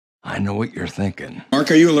know what you're thinking.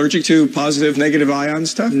 Mark, are you allergic to positive, negative ion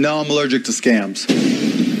stuff? No, I'm allergic to scams.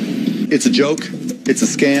 It's a joke. It's a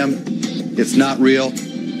scam. It's not real.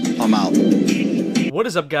 I'm out. What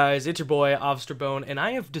is up, guys? It's your boy, Ovsterbone, and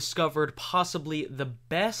I have discovered possibly the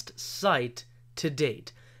best site to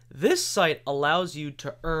date. This site allows you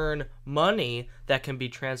to earn money that can be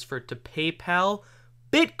transferred to PayPal,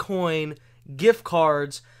 Bitcoin, gift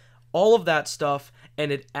cards, all of that stuff,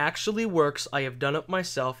 and it actually works. I have done it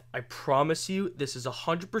myself. I promise you, this is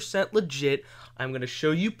 100% legit. I'm going to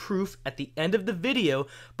show you proof at the end of the video,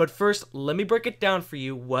 but first, let me break it down for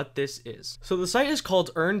you what this is. So the site is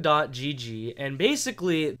called Earn.gg, and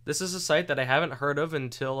basically, this is a site that I haven't heard of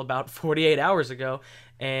until about 48 hours ago,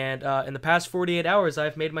 and in the past 48 hours,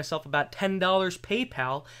 I've made myself about $10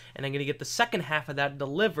 PayPal, and I'm going to get the second half of that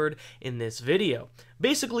delivered in this video.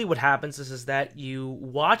 Basically, what happens is that you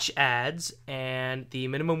watch ads, and the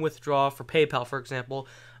minimum withdrawal for PayPal, for example,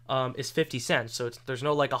 is 50 cents. So there's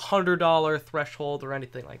no like $100 threshold or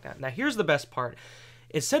anything like that. Now, here's the best part.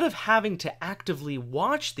 Instead of having to actively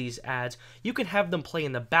watch these ads, you can have them play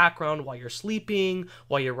in the background while you're sleeping,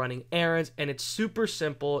 while you're running errands, and it's super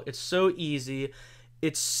simple. It's so easy.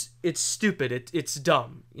 It's stupid. It's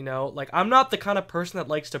dumb, you know? Like, I'm not the kind of person that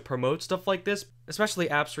likes to promote stuff like this, especially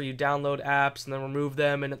apps where you download apps and then remove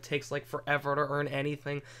them and it takes like forever to earn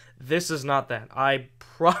anything. This is not that. I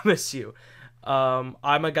promise you. I'm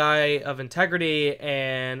a guy of integrity,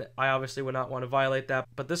 and I obviously would not want to violate that,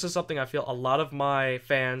 but this is something I feel a lot of my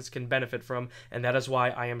fans can benefit from, and that is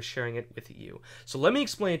why I am sharing it with you. So let me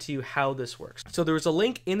explain to you how this works. So there's a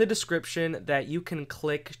link in the description that you can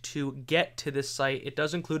click to get to this site. It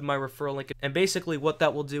does include my referral link, and basically what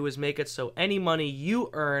that will do is make it so any money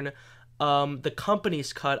you earn, the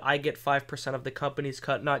company's cut, I get 5% of the company's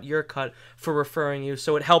cut, not your cut, for referring you,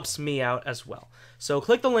 so it helps me out as well. So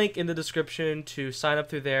click the link in the description to sign up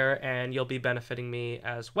through there, and you'll be benefiting me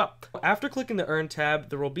as well. After clicking the Earn tab,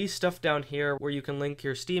 there will be stuff down here where you can link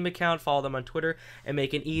your Steam account, follow them on Twitter, and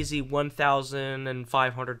make an easy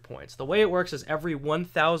 1,500 points. The way it works is every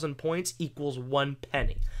 1,000 points equals 1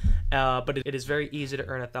 penny. But it is very easy to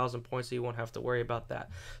earn 1,000 points, so you won't have to worry about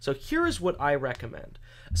that. So here is what I recommend,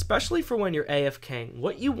 especially for when you're AFKing.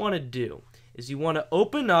 What you want to do is you want to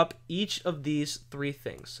open up each of these three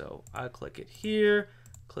things. So I click it here,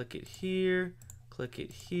 click it here, click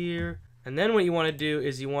it here, and then what you want to do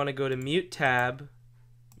is you want to go to mute tab,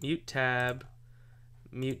 mute tab,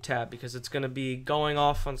 mute tab, because it's going to be going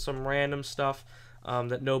off on some random stuff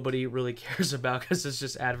that nobody really cares about because it's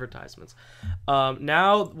just advertisements.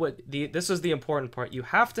 Now, this is the important part. You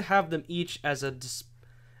have to have them each as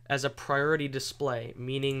a priority display,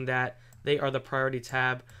 meaning that they are the priority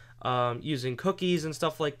tab. Using cookies and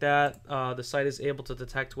stuff like that, the site is able to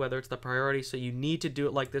detect whether it's the priority, so you need to do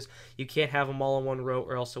it like this. You can't have them all in one row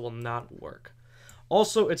or else it will not work.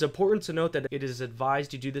 Also, it's important to note that it is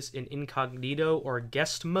advised you do this in incognito or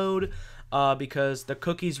guest mode, because the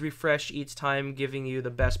cookies refresh each time, giving you the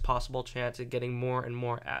best possible chance at getting more and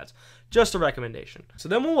more ads. Just a recommendation. So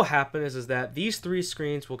then what will happen is that these three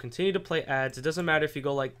screens will continue to play ads. It doesn't matter if you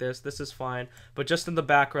go like this is fine, but just in the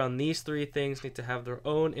background, these three things need to have their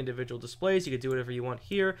own individual displays. You can do whatever you want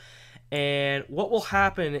here. And what will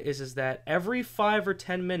happen is that every 5 or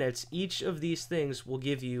 10 minutes, each of these things will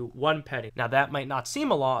give you 1 penny. Now, that might not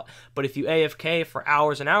seem a lot, but if you AFK for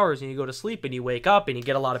hours and hours and you go to sleep and you wake up and you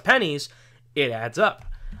get a lot of pennies, it adds up.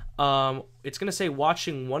 It's going to say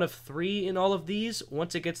watching 1 of 3 in all of these.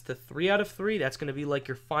 Once it gets to 3 out of 3, that's going to be like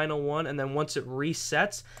your final one. And then once it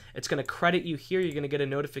resets, it's going to credit you here. You're going to get a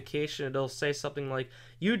notification. It'll say something like,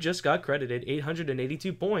 you just got credited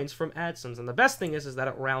 882 points from AdSense. And the best thing is that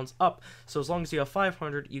it rounds up. So as long as you have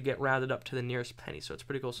 500, you get rounded up to the nearest penny. So it's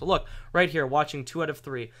pretty cool. So look, right here, watching 2 out of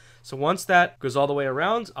 3. So once that goes all the way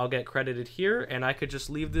around, I'll get credited here. And I could just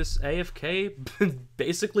leave this AFK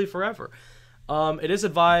basically forever. It is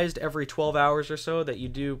advised every 12 hours or so that you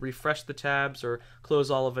do refresh the tabs or close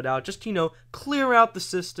all of it out. Just, you know, clear out the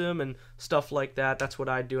system and stuff like that. That's what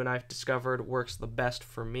I do, and I've discovered works the best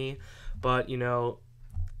for me. But, you know,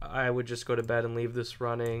 I would just go to bed and leave this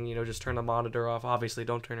running, you know, just turn the monitor off. Obviously,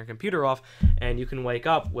 don't turn your computer off, and you can wake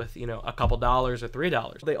up with, you know, a couple dollars or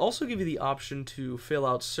 $3. They also give you the option to fill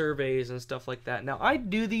out surveys and stuff like that. Now, I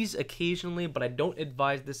do these occasionally, but I don't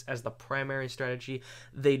advise this as the primary strategy.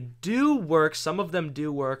 They do work. Some of them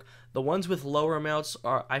do work. The ones with lower amounts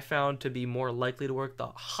are I found to be more likely to work. The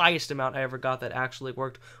highest amount I ever got that actually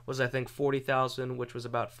worked was I think 40,000, which was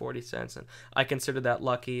about 40 cents, and I consider that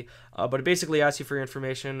lucky. But it basically asks you for your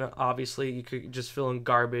information. Obviously, you could just fill in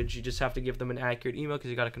garbage. You just have to give them an accurate email because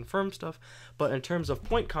you got to confirm stuff. But in terms of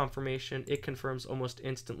point confirmation, it confirms almost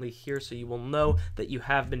instantly here, so you will know that you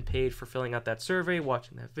have been paid for filling out that survey,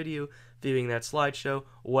 watching that video, viewing that slideshow,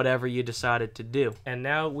 whatever you decided to do. And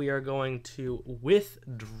now we are going to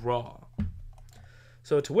withdraw.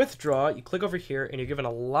 So to withdraw, you click over here and you're given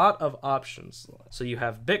a lot of options. So you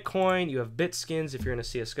have Bitcoin, you have Bitskins if you're in a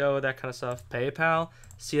CSGO, that kind of stuff, PayPal,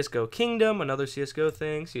 CSGO Kingdom, another CSGO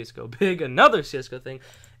thing, CSGO Big, another CSGO thing,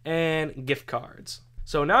 and gift cards.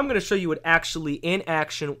 So now I'm going to show you what actually in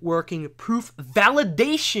action working proof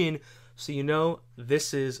validation so you know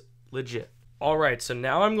this is legit. Alright, so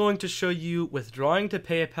now I'm going to show you withdrawing to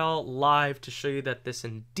PayPal live to show you that this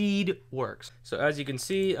indeed works. So as you can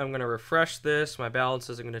see, I'm going to refresh this. My balance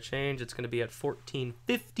isn't going to change. It's going to be at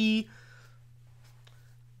 $14.50.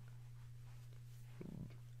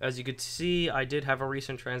 As you can see, I did have a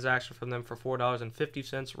recent transaction from them for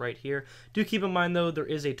 $4.50 right here. Do keep in mind, though, there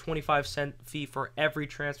is a 25-cent fee for every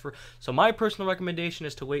transfer. So my personal recommendation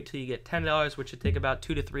is to wait till you get $10, which should take about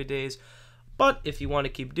 2 to 3 days. But if you want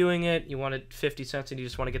to keep doing it, you want it 50 cents and you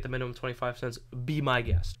just want to get the minimum 25 cents, be my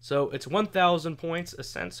guest. So it's 1,000 points a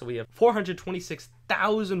cent. So we have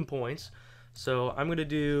 426,000 points. So I'm going to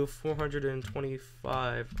do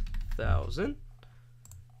 425,000.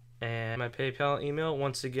 And my PayPal email,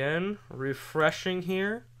 once again, refreshing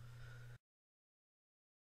here.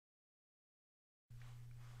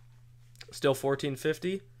 Still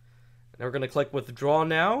 $14.50. And we're going to click withdraw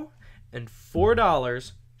now. And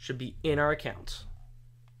 $4 should be in our account,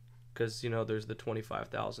 because you know there's the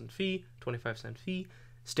 25,000 fee, 25-cent fee,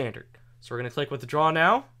 standard. So we're gonna click withdraw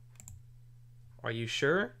now. Are you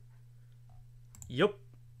sure? Yup.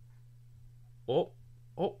 Oh,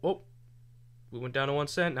 we went down to 1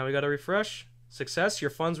 cent. Now we gotta refresh. Success. Your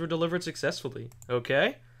funds were delivered successfully.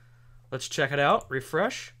 Okay, let's check it out.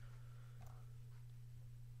 Refresh.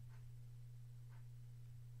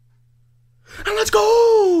 And let's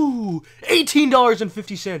go!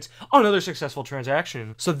 $18.50. Another successful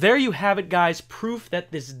transaction. So there you have it, guys. Proof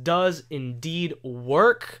that this does indeed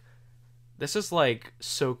work. This is like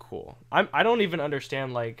so cool. I don't even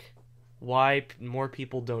understand like why more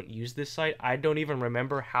people don't use this site. I don't even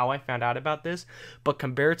remember how I found out about this, but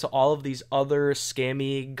compared to all of these other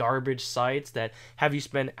scammy garbage sites that have you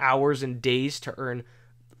spend hours and days to earn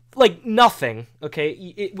like nothing,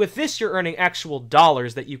 okay? With this, you're earning actual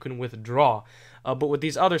dollars that you can withdraw. But with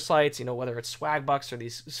these other sites, you know, whether it's Swagbucks or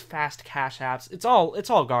these fast cash apps, it's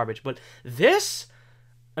all garbage. But this,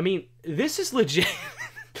 I mean, this is legit.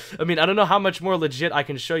 I mean, I don't know how much more legit I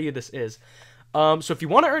can show you this is. So if you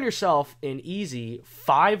want to earn yourself an easy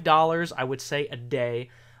 $5, I would say, a day,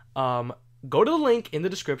 go to the link in the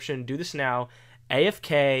description. Do this now.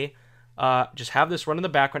 AFK. Just have this run in the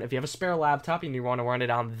background. If you have a spare laptop and you want to run it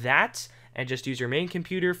on that and just use your main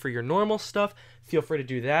computer for your normal stuff, feel free to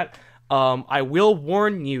do that. I will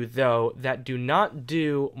warn you, though, that do not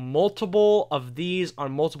do multiple of these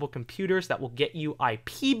on multiple computers. That will get you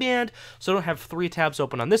IP banned. So don't have 3 tabs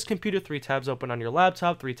open on this computer, 3 tabs open on your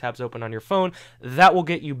laptop, 3 tabs open on your phone. That will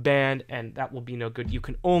get you banned, and that will be no good. You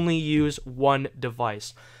can only use 1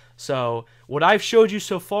 device. So what I've showed you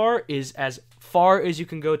so far is as far as you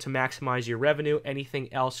can go to maximize your revenue.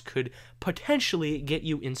 Anything else could potentially get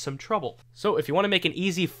you in some trouble. So if you want to make an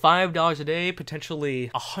easy $5 a day,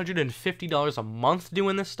 potentially $150 a month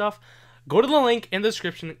doing this stuff, go to the link in the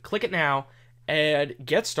description, click it now, and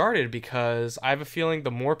get started, because I have a feeling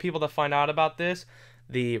the more people that find out about this,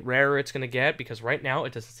 the rarer it's going to get, because right now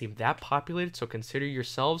it doesn't seem that populated, so consider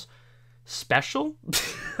yourselves special,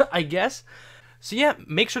 I guess. So yeah,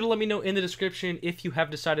 make sure to let me know in the description if you have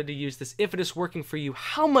decided to use this, if it is working for you,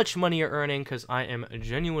 how much money you're earning, because I am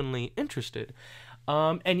genuinely interested.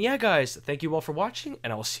 And yeah, guys, thank you all for watching,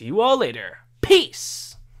 and I will see you all later. Peace!